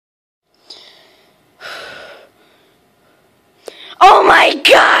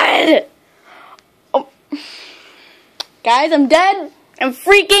Guys, I'm dead. I'm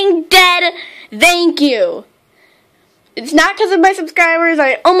freaking dead. Thank you. It's not because of my subscribers.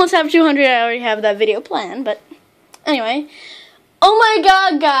 I almost have 200. I already have that video planned, but anyway. Oh my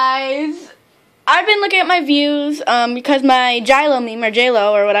god, guys. I've been looking at my views because my J-Lo meme, or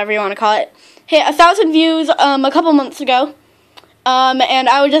J-Lo, or whatever you want to call it, hit 1,000 views a couple months ago. And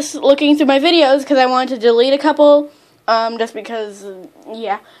I was just looking through my videos because I wanted to delete a couple, just because,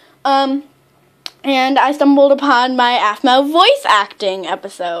 yeah. And I stumbled upon my Aphmau voice acting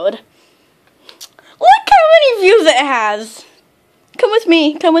episode. Look how many views it has. Come with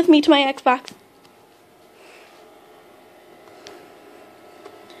me to my Xbox.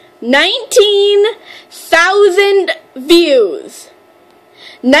 19,000 views.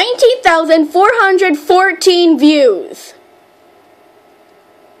 19,414 views.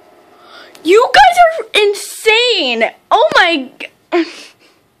 You guys are insane. Oh my god.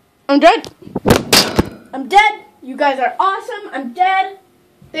 I'm dead. I'm dead. You guys are awesome. I'm dead.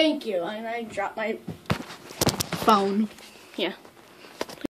 Thank you. And I dropped my phone. Yeah.